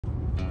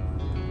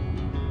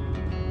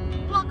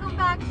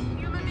back,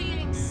 human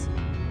beings,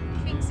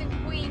 kings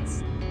and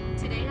queens.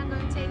 Today I'm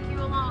going to take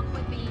you along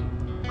with me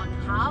on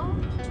how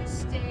to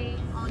stay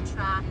on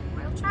track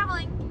while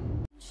traveling.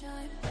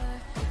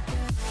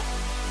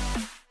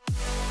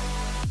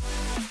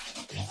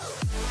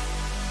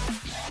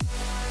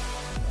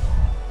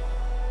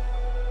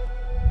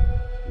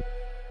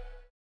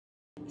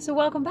 So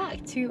welcome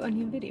back to a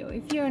new video.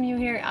 If you're new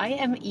here, I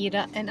am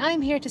Ida and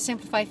I'm here to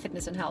simplify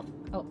fitness and health.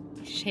 Oh,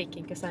 I'm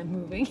shaking because I'm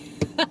moving.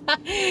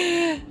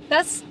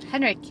 That's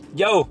Henrik.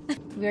 Yo!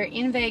 We're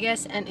in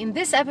Vegas and in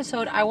this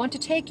episode I want to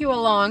take you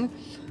along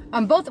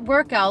on both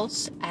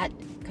workouts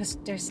because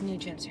there's new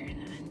gyms here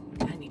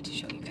and I need to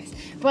show you guys.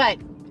 But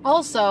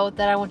also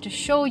that I want to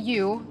show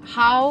you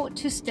how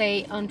to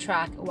stay on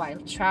track while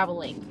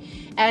traveling.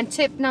 And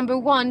tip number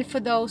one for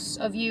those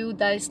of you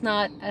that is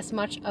not as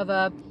much of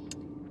a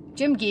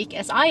gym geek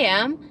as I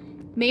am,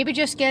 maybe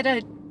just get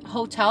a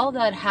hotel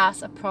that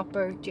has a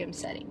proper gym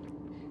setting.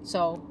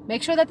 So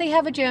make sure that they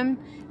have a gym.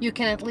 You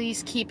can at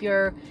least keep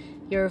your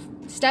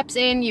steps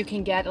in, you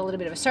can get a little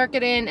bit of a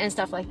circuit in and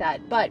stuff like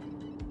that. But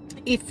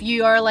if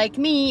you are like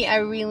me,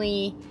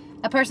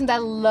 a person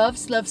that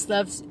loves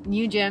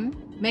new gym,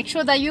 make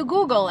sure that you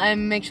Google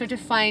and make sure to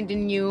find the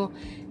new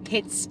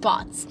hit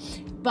spots.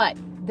 But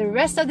the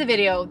rest of the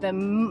video, the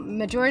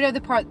majority of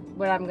the part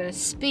where I'm going to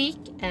speak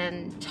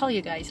and tell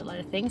you guys a lot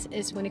of things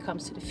is when it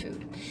comes to the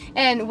food.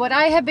 And what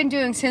I have been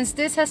doing since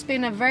this has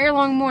been a very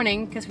long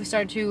morning, because we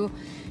started to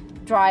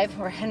drive,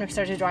 or Henrik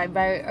started to drive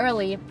very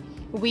early,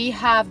 we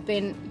have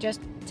been just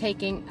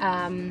taking,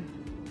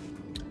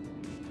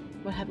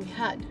 what have we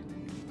had?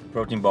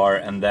 Protein bar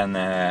and then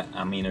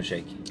amino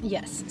shake.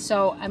 Yes,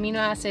 so amino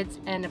acids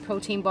and a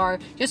protein bar,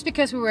 just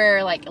because we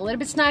were like a little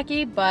bit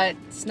snacky, but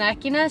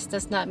snackiness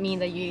does not mean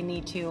that you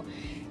need to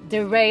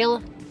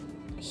derail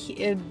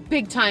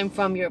big time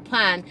from your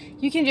plan.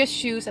 You can just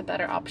choose a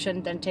better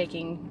option than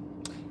taking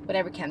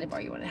whatever candy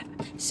bar you want to have.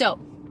 So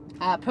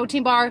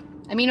protein bar,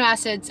 amino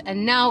acids,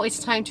 and now it's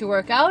time to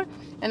work out.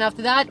 And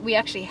after that we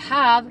actually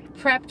have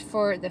prepped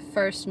for the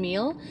first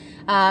meal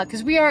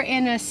because we are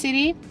in a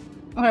city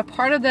or a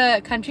part of the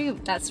country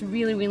that's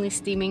really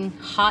steaming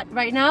hot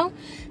right now,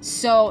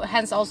 so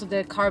hence also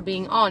the car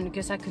being on,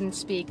 because I couldn't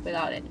speak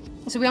without it.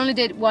 So we only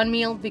did one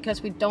meal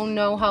because we don't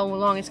know how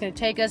long it's going to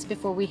take us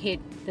before we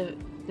hit the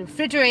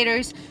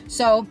refrigerators.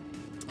 So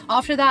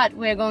after that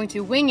we're going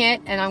to wing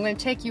it and I'm going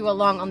to take you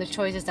along on the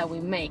choices that we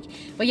make.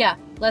 But yeah,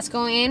 let's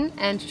go in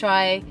and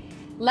try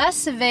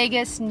Las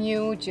Vegas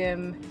new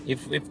gym.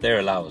 If they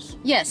allow us.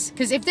 Yes,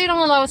 because if they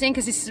don't allow us in,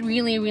 because it's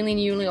really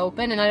newly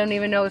open and I don't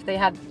even know if they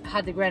had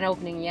the grand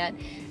opening yet.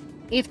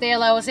 If they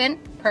allow us in,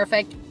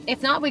 perfect.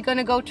 If not, we're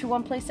gonna go to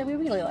one place that we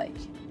really like,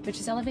 which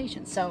is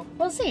Elevation. So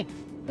we'll see.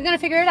 We're gonna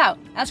figure it out,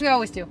 as we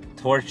always do.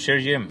 Torture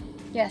Gym.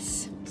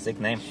 Yes. Sick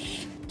name.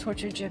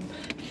 Torture Gym.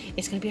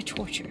 It's gonna be a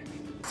torture.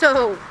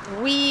 So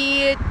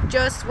we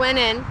just went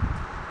in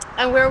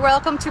and we're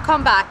welcome to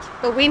come back,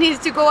 but we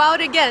needed to go out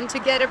again to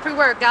get a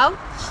pre-workout.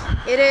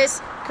 It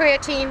is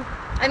creatine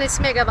and it's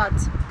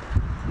megawatt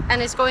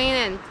and it's going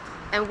in,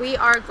 and we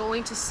are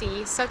going to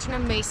see such an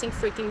amazing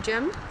freaking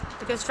gym,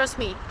 because trust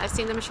me, I've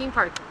seen the machine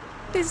park.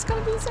 This is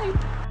gonna be insane.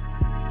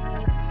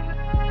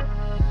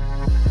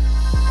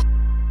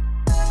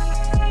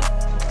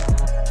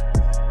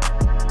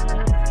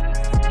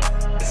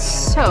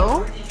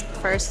 So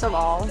first of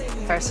all,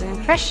 first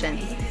impression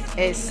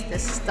is the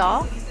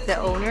staff. The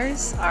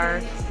owners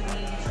are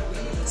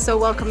so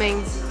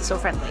welcoming, so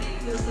friendly.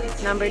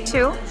 Number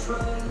two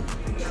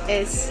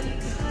is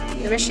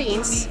the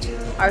machines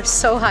are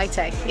so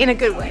high-tech in a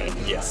good way.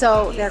 Yeah.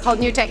 So they're called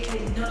New Tech.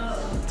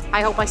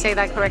 I hope I say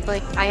that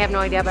correctly. I have no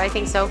idea, but I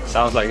think so.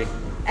 Sounds like it.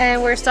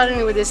 And we're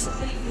starting with this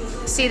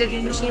seated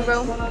machine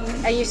row,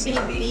 and you see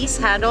these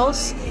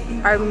handles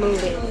are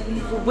moving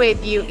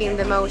with you in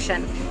the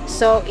motion.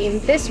 So in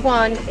this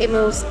one, it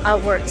moves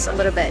outwards a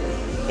little bit.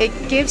 It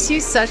gives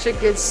you such a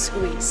good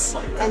squeeze.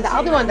 And the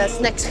other one that's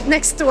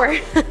next door,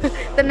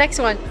 the next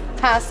one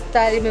has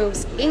that it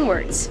moves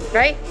inwards,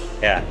 right?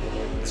 Yeah,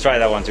 let's try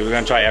that one too. We're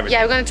gonna try everything.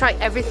 Yeah, we're gonna try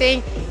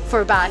everything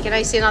for back. And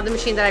I see another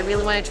machine that I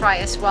really want to try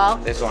as well.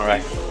 This one,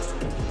 right?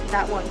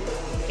 That one.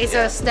 It's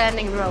a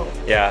standing row.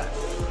 Yeah.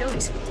 It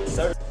looks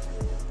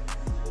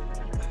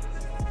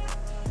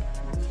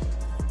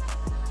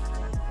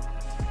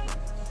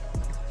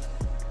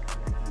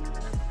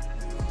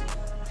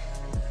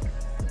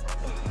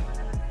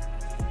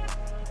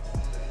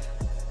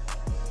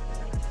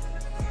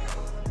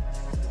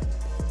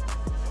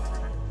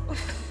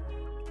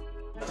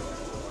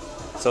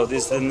So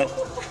this is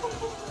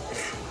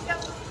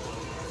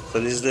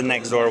the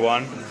next door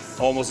one,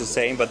 almost the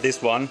same, but this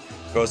one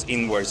goes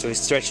inward, so it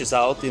stretches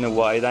out in a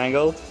wide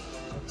angle,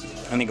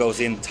 and it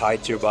goes in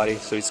tight to your body,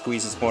 so it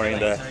squeezes more in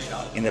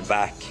the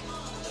back.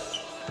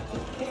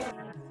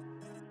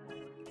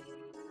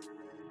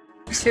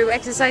 2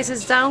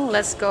 exercises down,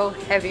 let's go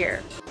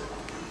heavier.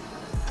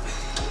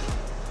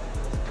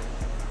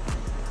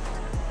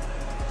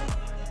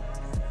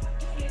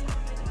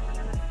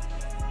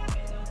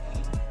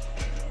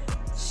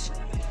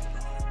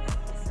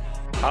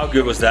 How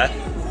good was that?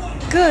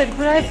 good,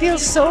 but I feel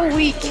so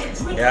weak.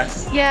 Yeah?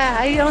 Yeah,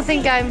 I don't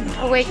think I'm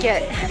awake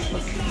yet.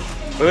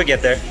 We will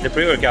get there. The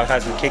pre-workout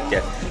hasn't kicked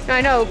yet.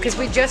 I know, because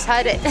we just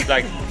had it.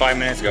 Like 5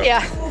 minutes ago.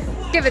 Yeah,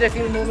 give it a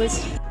few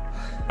moments.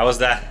 How was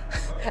that?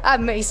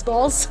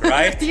 Amazeballs.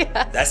 Right?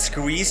 Yeah. That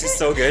squeeze is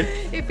so good.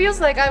 It feels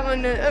like I'm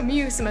on an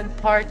amusement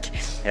park.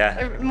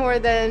 Yeah. More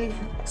than...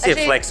 See a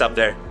flex up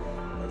there.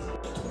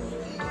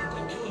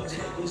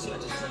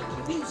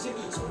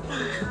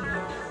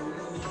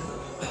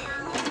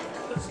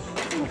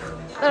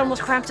 That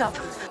almost cramped up.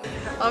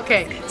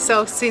 Okay,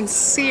 so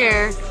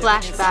sincere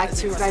flashback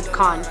to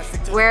Redcon,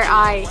 where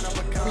I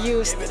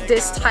used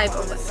this type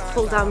of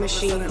pull-down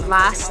machine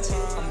last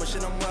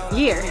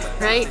year,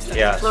 right?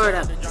 Yeah.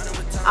 Florida.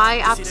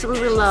 I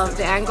absolutely love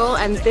the angle,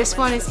 and this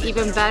one is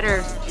even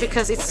better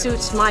because it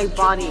suits my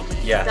body.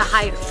 Yeah. The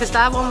height, because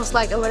that one was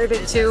like a little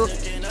bit too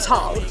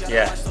tall.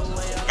 Yeah.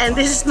 And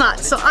this is not,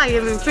 so I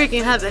am in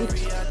freaking heaven.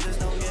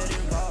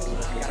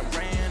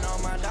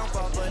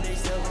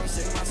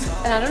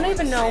 And I don't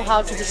even know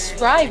how to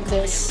describe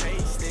this,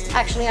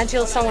 actually,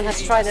 until someone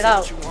has tried it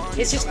out.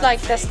 It's just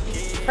like this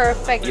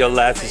perfect... Your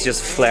lats is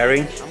just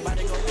flaring.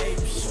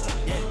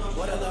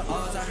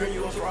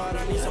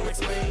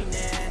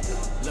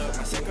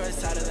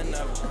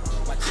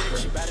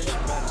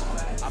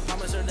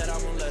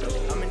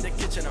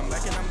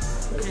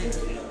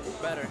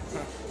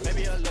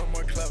 Maybe a little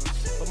more clever,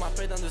 but my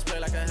faith on display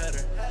like a header.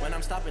 When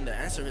I'm stopping, the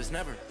answer is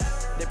never.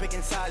 They're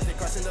picking sides, they're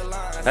crossing the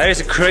line. That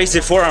is a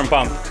crazy forearm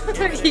pump.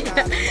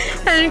 Yeah.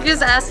 And he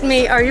just asked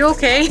me, "Are you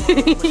okay?"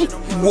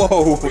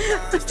 Whoa.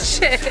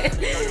 Shit.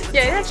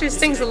 Yeah, it actually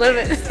stings a little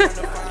bit.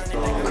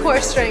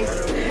 Core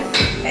strength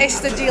is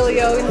the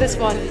dealio in this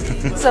one.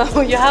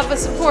 So you have a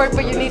support,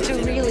 but you need to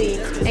really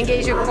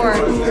engage your core.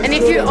 And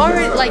if you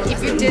already, like,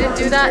 if you didn't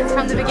do that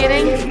from the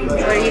beginning,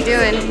 what are you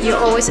doing? You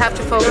always have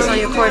to focus on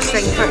your core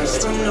strength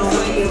first.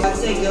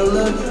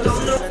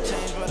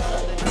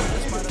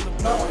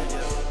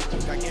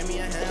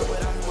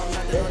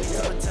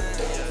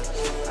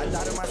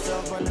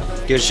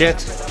 Good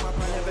shit.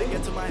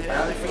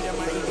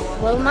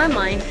 Well, in my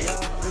mind.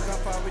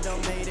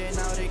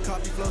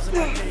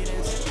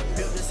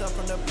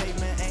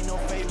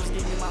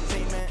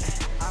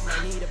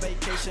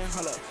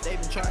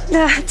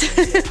 That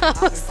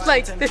I was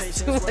like, this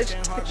is too much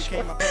too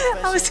short.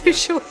 I was too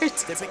short.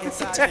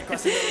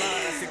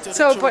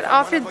 So, but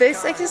after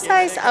this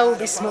exercise, I will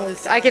be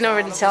smooth. I can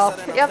already tell.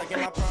 Yep.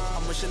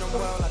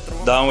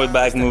 Down with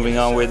back, moving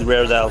on with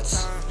rear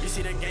delts.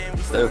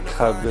 Look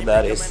how good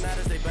that is.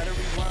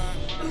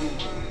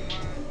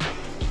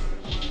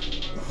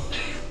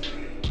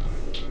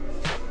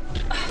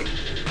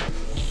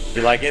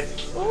 You like it?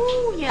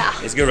 Oh yeah.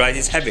 It's good, right?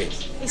 It's heavy.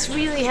 It's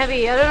really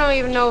heavy. I don't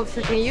even know if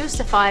we can use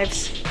the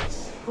fives.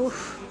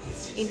 Oof,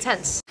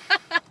 intense.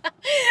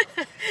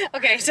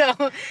 Okay, so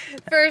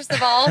first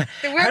of all,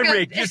 the workout.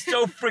 Henrik, you're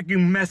so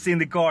freaking messy in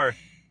the car.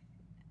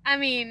 I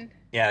mean.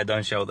 Yeah,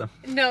 don't show them.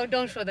 No,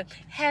 don't show them.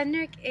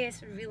 Henrik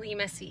is really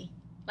messy.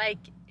 Like,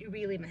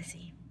 really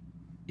messy.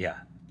 Yeah.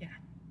 Yeah.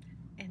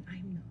 And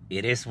I'm not.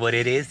 It is what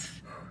it is.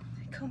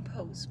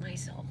 Compose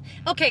myself.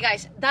 Okay,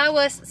 guys, that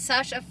was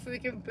such a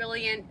freaking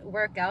brilliant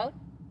workout.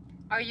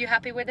 Are you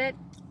happy with it?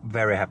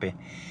 Very happy.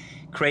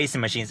 Crazy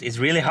machines. It's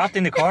really hot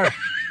in the car.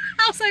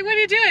 I was like, what are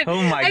you doing?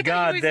 Oh my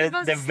god,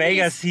 the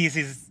Vegas heat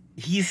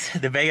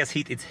the Vegas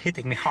heat is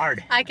hitting me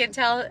hard. I can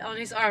tell on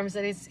his arms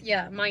that it's,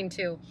 yeah, mine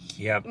too.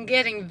 Yep. I'm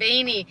getting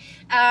veiny.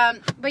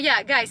 But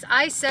yeah, guys,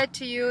 I said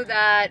to you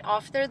that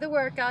after the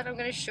workout, I'm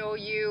gonna show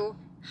you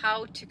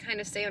how to kind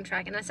of stay on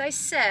track. And as I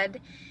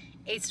said,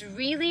 it's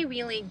really,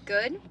 really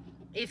good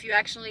if you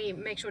actually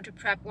make sure to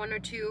prep 1 or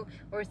 2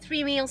 or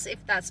 3 meals if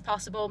that's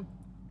possible.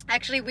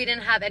 Actually, we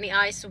didn't have any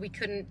ice, so we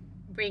couldn't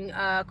bring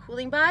a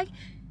cooling bag.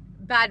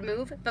 Bad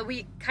move, but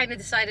we kind of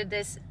decided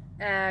this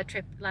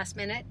trip last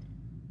minute.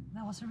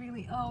 That was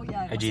really, oh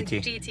yeah, it was GT.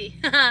 a GT.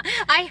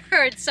 I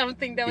heard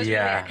something that was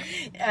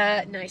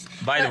really nice.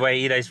 By the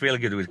way, Ida is really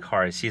good with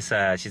cars. She's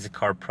a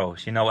car pro.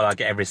 She knows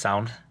like every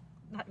sound.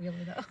 Not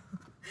really though.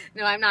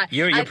 No, I'm not.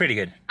 You're pretty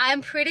good.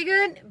 I'm pretty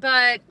good,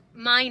 but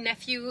my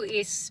nephew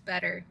is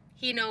better.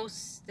 He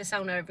knows the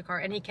sound out of the car,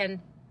 and he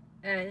can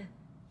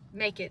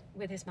make it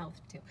with his mouth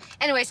too.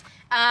 Anyways,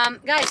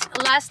 guys,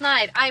 last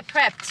night I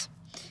prepped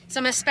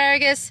some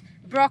asparagus,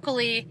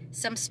 broccoli,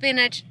 some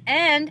spinach,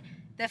 and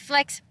the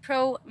Flex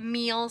Pro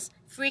Meals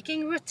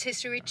freaking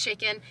rotisserie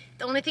chicken.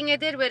 The only thing I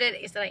did with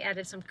it is that I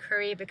added some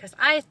curry because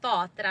I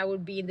thought that I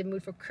would be in the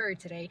mood for curry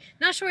today.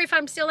 Not sure if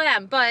I'm still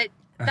am, but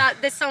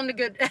this sounded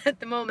good at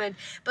the moment.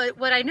 But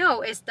what I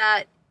know is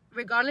that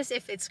regardless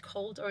if it's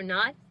cold or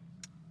not,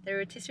 the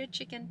rotisserie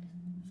chicken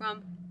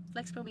from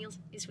Flex Pro Meals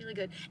is really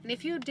good. And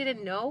if you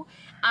didn't know,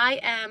 I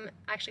am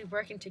actually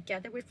working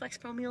together with Flex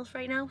Pro Meals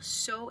right now.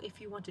 So if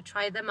you want to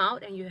try them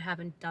out and you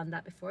haven't done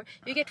that before,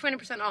 you get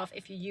 20% off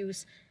if you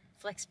use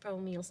Flex Pro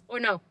Meals, or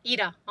no,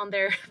 Ida on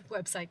their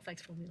website,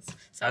 Flex Pro Meals.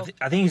 So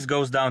I think it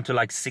goes down to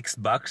like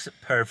 $6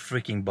 per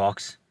freaking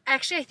box.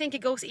 Actually, I think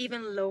it goes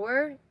even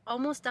lower,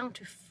 almost down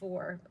to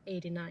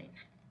 $4.89.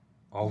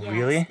 Oh, Yes.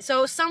 really?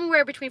 So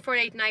somewhere between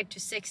 48 night to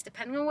 6,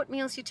 depending on what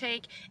meals you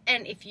take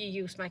and if you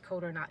use my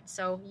code or not.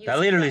 So That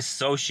literally is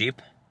so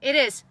cheap. it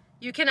is.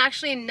 You can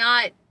actually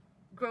not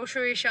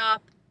grocery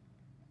shop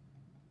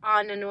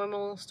on a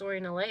normal store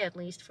in LA, at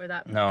least, for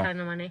that kind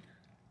of money.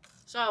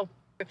 So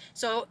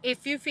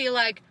if you feel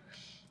like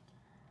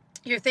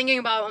you're thinking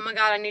about, oh my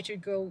god, I need to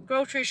go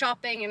grocery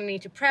shopping and I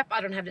need to prep,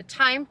 I don't have the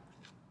time,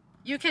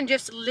 you can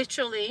just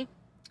literally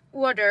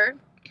order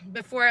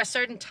before a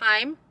certain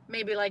time,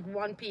 maybe like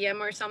 1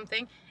 p.m. or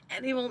something,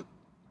 and it will,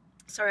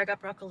 sorry, I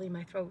got broccoli in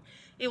my throat,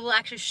 it will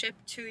actually ship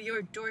to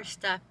your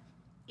doorstep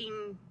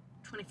in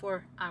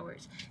 24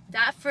 hours.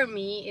 That for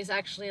me is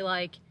actually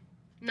like,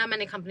 not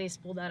many companies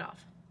pull that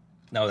off.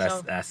 No,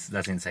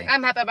 that's insane.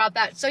 I'm happy about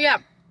that. So yeah,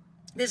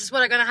 this is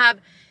what I'm gonna have.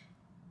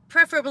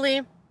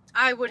 Preferably,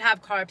 I would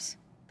have carbs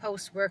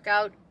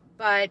post-workout,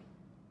 but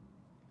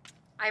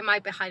I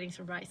might be hiding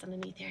some rice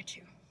underneath there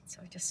too.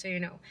 So just so you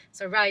know.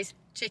 So rice,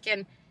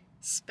 chicken,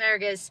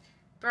 asparagus,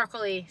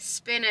 broccoli,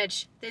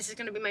 spinach. This is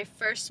gonna be my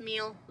first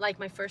meal, like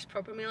my first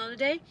proper meal of the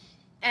day.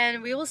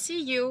 And we will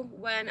see you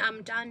when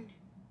I'm done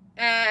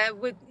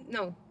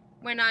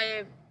when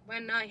I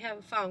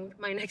have found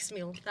my next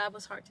meal. That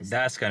was hard to say.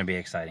 That's gonna be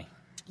exciting.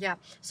 Yeah,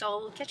 so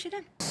I'll catch you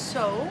then.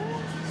 So,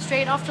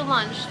 straight after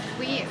lunch,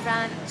 we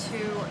ran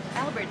to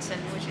Albertson,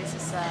 which is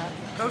this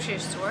grocery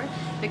store,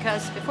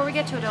 because before we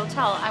get to the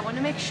hotel, I want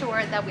to make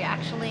sure that we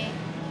actually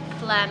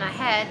plan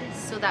ahead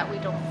so that we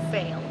don't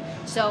fail.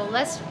 So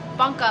let's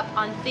bunk up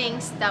on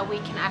things that we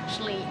can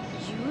actually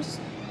use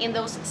in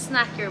those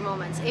snackier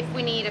moments. If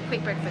we need a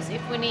quick breakfast,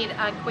 if we need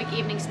a quick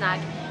evening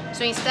snack.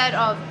 So instead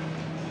of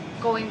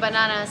going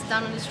bananas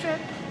down on the strip,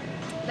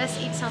 let's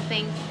eat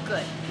something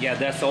good. Yeah,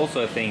 that's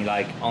also a thing,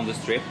 like on the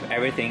strip,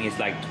 everything is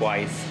like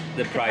twice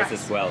the price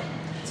as well.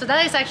 So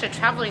that is actually a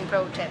traveling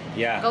pro tip.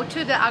 Yeah. Go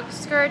to the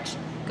outskirts,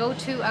 go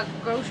to a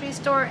grocery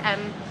store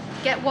and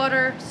get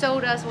water,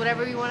 sodas,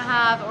 whatever you want to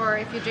have, or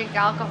if you drink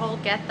alcohol,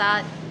 get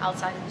that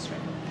outside of the strip.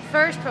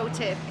 First pro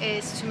tip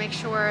is to make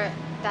sure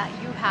that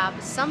you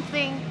have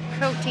something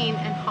protein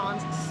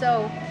enhanced.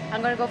 So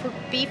I'm gonna go for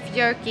beef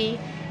jerky.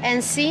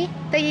 And see,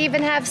 they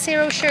even have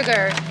 0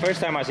 sugar.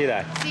 First time I see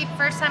that. See,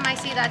 first time I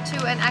see that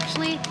too. And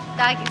actually,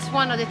 that is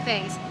one of the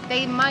things.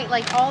 They might,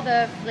 like all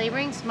the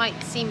flavorings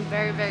might seem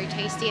very, very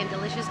tasty and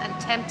delicious and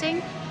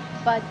tempting,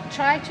 but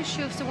try to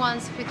choose the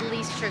ones with the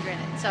least sugar in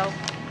it. So,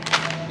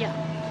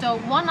 yeah. So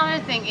one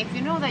other thing, if you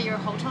know that your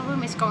hotel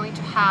room is going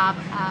to have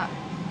a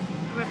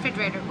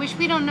refrigerator, which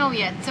we don't know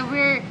yet, so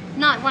we're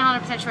not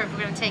 100% sure if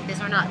we're gonna take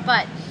this or not,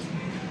 but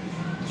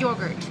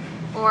yogurt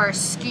or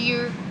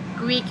skyr,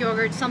 Greek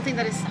yogurt, something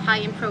that is high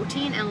in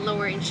protein and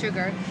lower in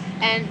sugar.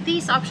 And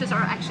these options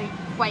are actually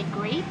quite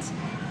great.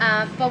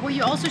 But what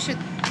you also should,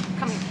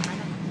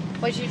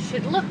 what you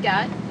should look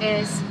at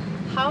is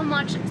how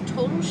much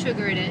total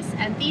sugar it is.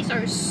 And these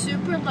are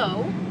super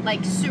low,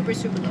 like super,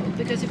 super low.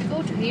 Because if you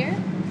go to here,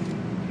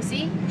 you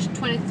see,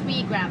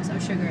 23 grams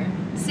of sugar,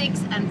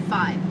 6 and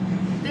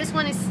 5. This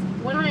one is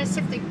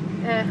 170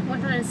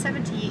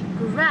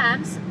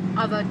 grams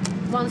of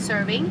one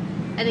serving.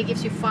 And it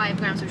gives you 5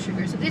 grams of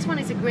sugar. So this one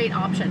is a great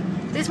option.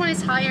 This one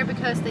is higher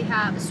because they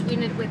have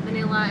sweetened it with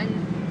vanilla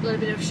and a little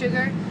bit of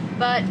sugar.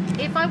 But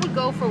if I would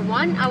go for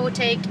one, I would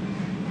take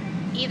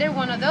either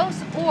one of those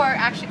or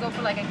actually go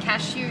for like a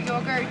cashew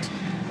yogurt,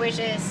 which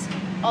is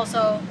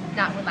also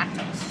not with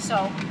lactose.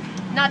 So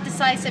not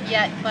decisive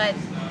yet, but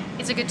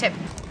it's a good tip.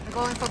 I'm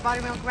going for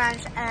buttermilk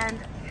ranch and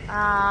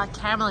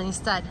caramel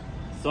instead.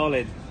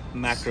 Solid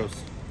macros.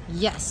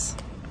 Yes.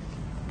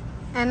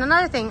 And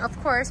another thing, of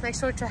course, make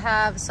sure to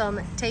have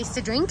some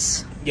tasty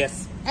drinks.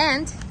 Yes.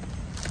 And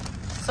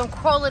some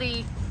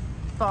quality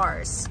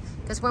bars.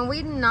 Because when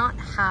we do not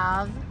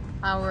have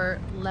our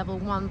level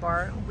 1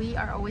 bar, we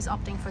are always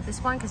opting for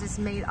this one because it's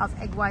made of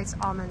egg whites,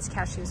 almonds,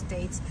 cashews,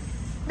 dates,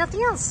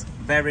 nothing else.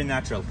 Very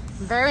natural.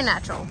 Very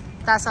natural.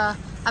 That's a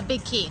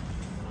big key.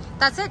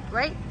 That's it,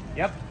 right?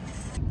 Yep.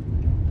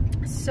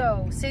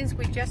 So, since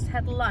we just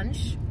had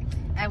lunch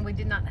and we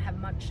did not have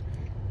much,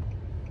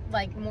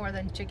 like more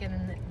than chicken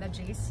and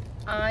veggies,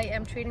 I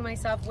am treating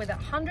myself with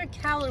 100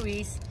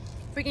 calories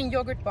freaking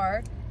yogurt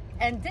bar,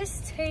 and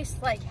this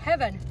tastes like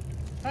heaven.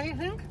 Don't you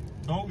think?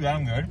 Oh yeah,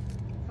 I'm good.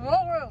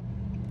 Whoa.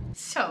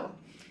 So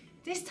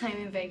this time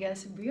in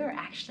Vegas we are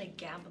actually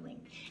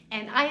gambling,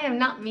 and I am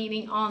not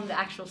meaning on the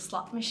actual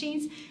slot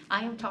machines.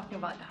 I am talking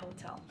about the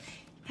hotel.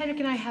 Henrik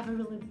and I have a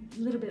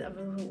little bit of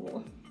a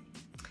rule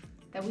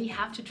that we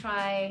have to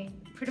try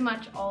pretty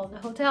much all the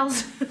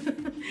hotels.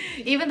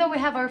 Even though we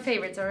have our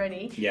favorites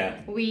already,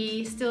 yeah,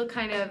 we still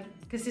kind of,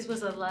 because this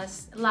was a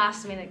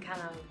last minute kind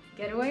of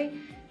getaway,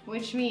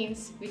 which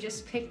means we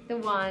just picked the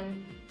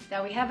one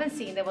that we haven't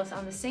seen that was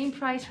on the same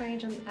price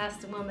range as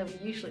the one that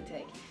we usually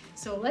take.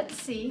 So let's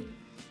see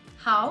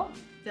how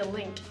the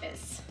link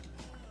is.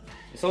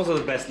 It's also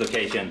the best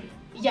location.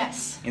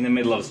 Yes. In the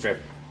middle of the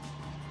strip.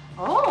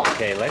 Oh.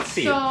 Okay, let's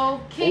see. So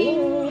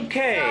king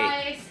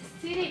size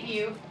city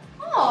view.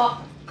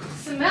 Oh,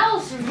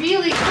 smells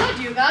really good,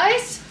 you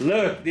guys.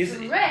 Look, this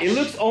Fresh. it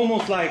looks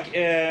almost like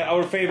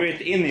our favorite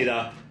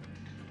Inida.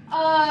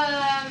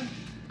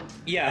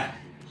 Yeah.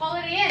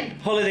 Holiday Inn.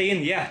 Holiday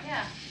Inn, yeah.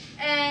 Yeah.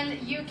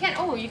 And you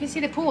can see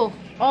the pool.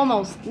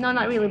 Almost. No,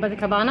 not really, but the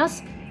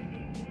cabanas.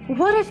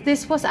 What if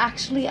this was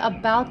actually a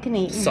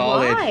balcony?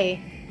 Solid. Why?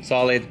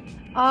 Solid.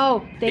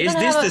 Oh, is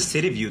this the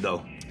city view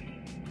though?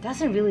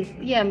 Doesn't really.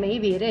 Yeah,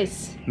 maybe it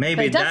is. Maybe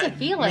but it doesn't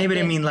feel like maybe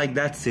it. they mean like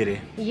that city.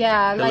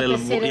 Yeah, The like little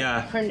the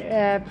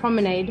city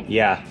promenade.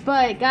 Yeah.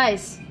 But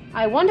guys,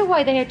 I wonder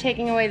why they are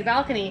taking away the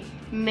balcony.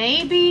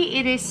 Maybe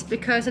it is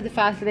because of the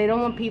fact that they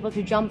don't want people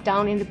to jump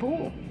down in the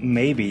pool.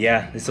 Maybe,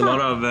 yeah. There's a lot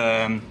of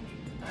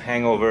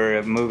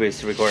hangover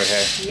movies recorded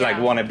here. Yeah. Like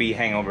wannabe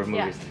hangover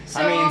movies. Yeah. So,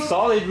 I mean,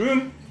 solid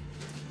room.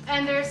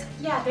 And there's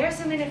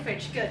a mini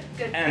fridge. Good.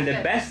 And the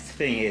best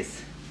thing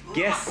is,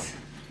 guess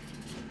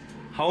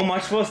how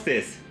much was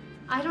this?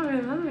 I don't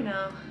remember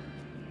now.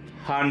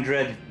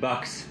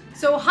 $100.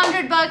 So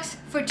 $100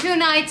 for 2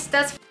 nights.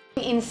 That's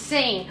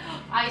insane.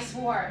 I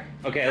swore.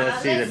 Okay,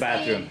 let's see the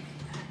bathroom.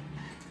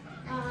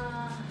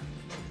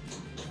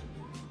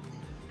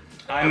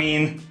 I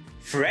mean,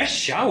 fresh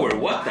shower.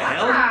 What the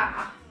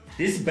hell?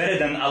 This is better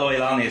than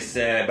Aloilani's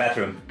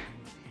bathroom.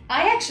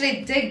 I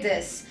actually dig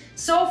this.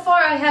 So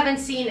far, I haven't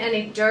seen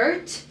any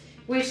dirt,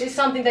 which is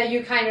something that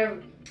you kind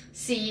of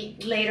see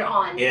later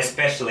on.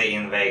 Especially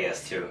in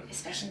Vegas too.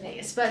 Especially in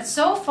Vegas. But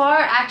so far,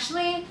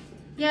 actually,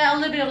 yeah, a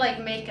little bit of like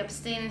makeup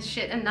stain and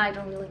shit, and I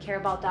don't really care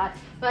about that.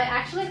 But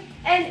actually,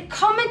 and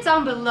comment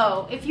down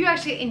below if you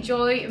actually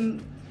enjoy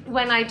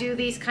when I do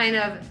these kind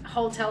of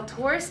hotel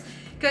tours,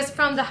 because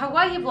from the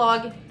Hawaii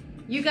vlog,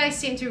 you guys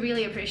seem to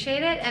really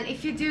appreciate it, and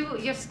if you do,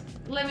 just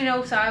let me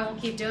know so I will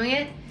keep doing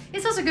it.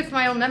 It's also good for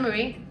my own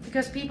memory,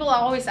 because people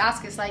always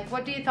ask us like,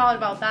 what do you thought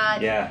about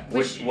that? Yeah,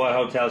 what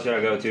hotel should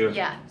I go to?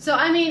 Yeah, so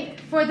I mean,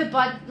 for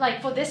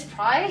this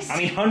price, I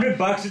mean,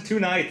 $100 for 2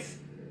 nights.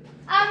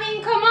 I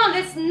mean, come on,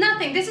 it's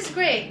nothing. This is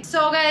great.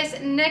 So guys,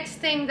 next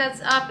thing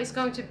that's up is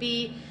going to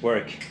be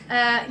work.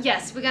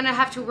 Yes, we're gonna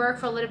have to work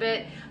for a little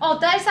bit. Oh,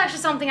 that is actually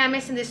something I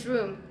miss in this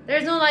room.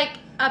 There's no like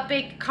a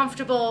big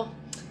comfortable.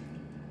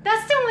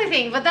 That's the only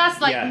thing, but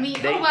that's like me.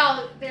 Oh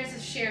well, there's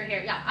a chair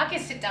here. Yeah, I can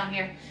sit down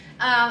here.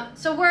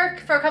 So work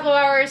for a couple of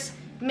hours,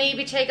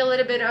 maybe take a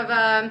little bit of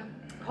a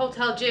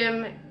hotel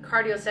gym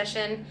cardio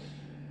session,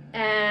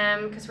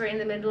 because we're in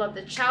the middle of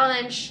the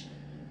challenge.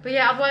 But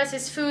yeah, otherwise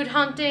it's food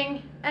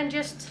hunting and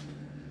just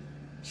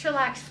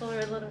chillax for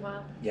a little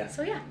while. Yeah.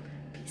 So yeah,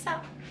 peace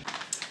out.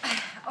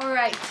 All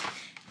right,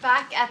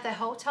 back at the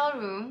hotel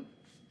room,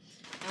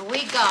 and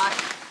we got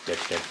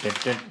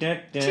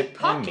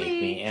Chipotle.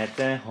 Meet me at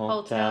the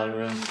hotel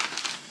room.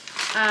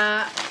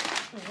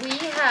 We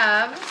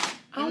have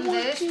in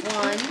this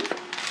one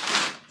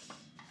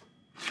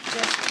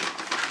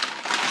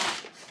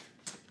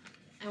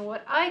and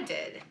what I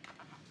did.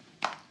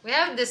 We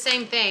have the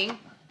same thing,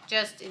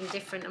 just in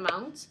different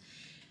amounts.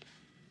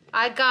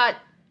 I got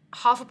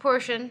half a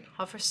portion,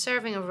 half a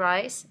serving of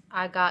rice.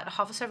 I got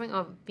half a serving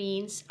of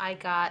beans. I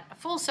got a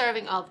full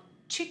serving of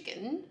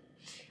chicken.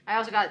 I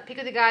also got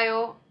pico de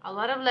gallo, a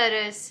lot of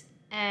lettuce,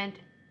 and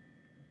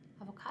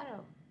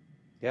avocado.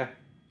 Yeah.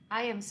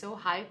 I am so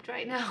hyped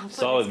right now.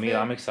 Solid meal.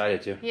 I'm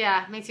excited too.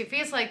 Yeah, makes you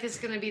feel like this is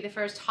going to be the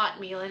first hot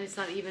meal, and it's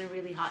not even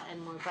really hot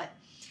anymore, but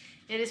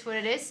it is what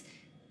it is.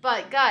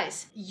 But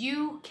guys,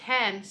 you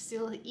can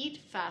still eat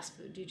fast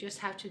food. You just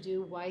have to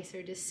do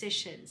wiser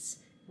decisions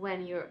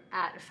when you're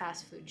at a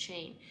fast food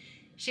chain.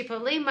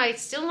 Chipotle might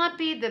still not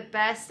be the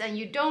best, and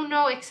you don't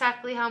know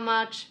exactly how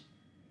much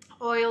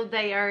oil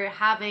they are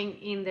having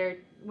in their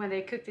when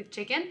they cook the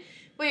chicken.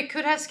 What you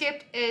could have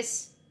skipped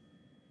is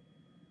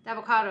the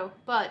avocado,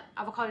 but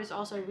avocado is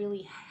also a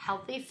really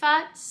healthy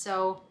fat,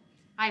 so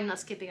I'm not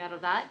skipping out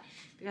of that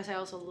because I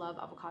also love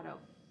avocado.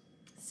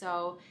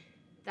 So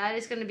that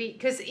is going to be,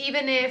 because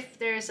even if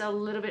there's a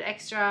little bit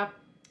extra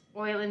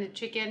oil in the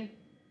chicken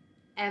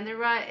and the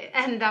rice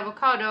and the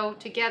avocado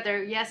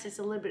together, yes, it's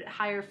a little bit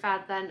higher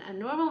fat than a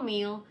normal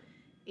meal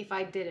if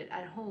I did it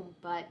at home,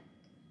 but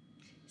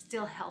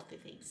still healthy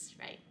things,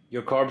 right?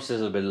 Your carbs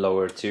is a bit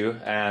lower too,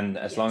 and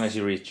as long as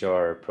you reach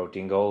your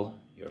protein goal,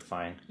 you're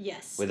fine.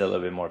 Yes. With a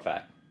little bit more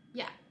fat.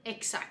 Yeah,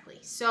 exactly.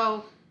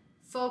 So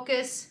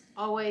focus,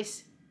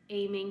 always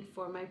aiming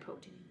for my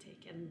protein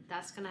intake, and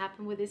that's gonna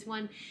happen with this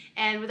one.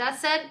 And with that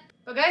said,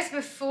 but guys,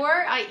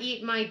 before I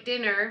eat my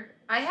dinner,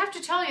 I have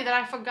to tell you that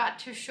I forgot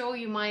to show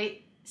you my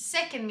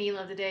second meal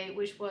of the day,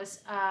 which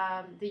was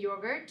the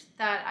yogurt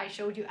that I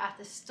showed you at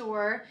the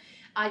store.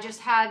 I just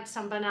had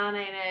some banana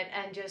in it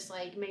and just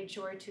like made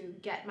sure to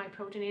get my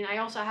protein in. I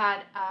also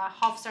had a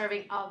half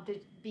serving of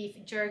the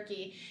beef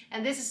jerky,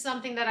 and this is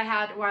something that I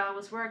had while I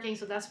was working,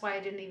 so that's why I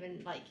didn't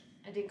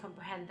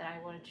comprehend that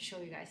I wanted to show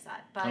you guys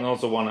that. But and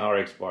also 1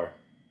 RX bar.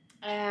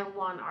 And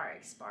 1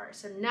 RX bar.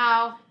 So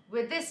now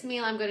with this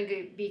meal, I'm going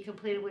to be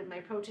completed with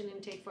my protein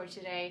intake for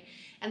today,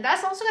 and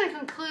that's also going to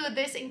conclude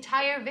this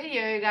entire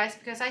video, you guys,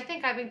 because I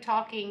think I've been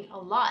talking a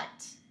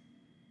lot.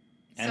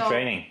 And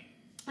training.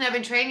 And I've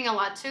been training a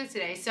lot too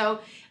today. So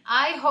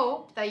I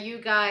hope that you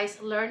guys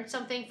learned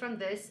something from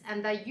this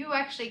and that you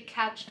actually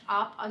catch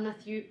up on a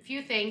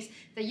few things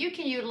that you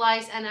can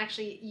utilize and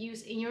actually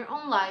use in your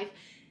own life.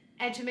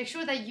 and to make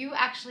sure that you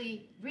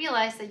actually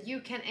realize that you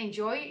can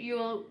enjoy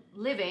your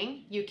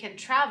living, you can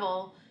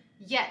travel,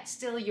 yet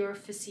still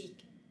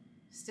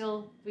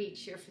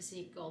reach your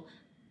physique goal.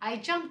 I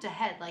jumped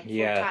ahead like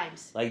 4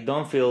 times. Like,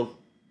 don't feel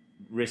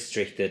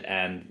restricted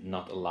and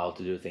not allowed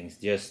to do things.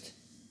 Just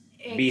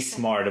be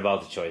smart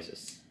about the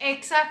choices.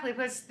 Exactly,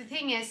 because the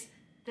thing is,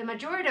 the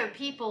majority of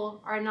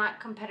people are not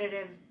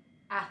competitive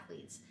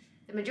athletes.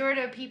 The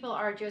majority of people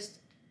are just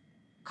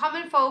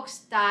common folks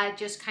that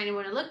just kind of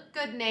want to look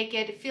good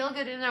naked, feel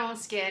good in their own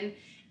skin,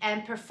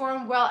 and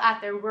perform well at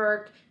their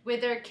work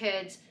with their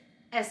kids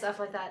and stuff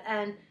like that.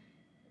 And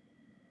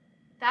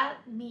that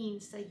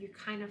means that you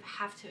kind of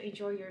have to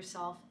enjoy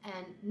yourself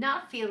and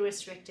not feel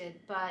restricted,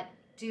 but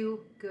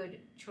do good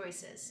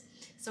choices.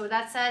 So with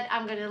that said,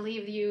 I'm going to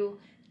leave you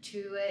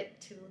to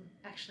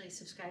actually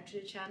subscribe to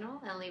the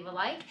channel and leave a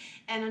like.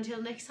 And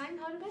until next time,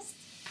 all the best.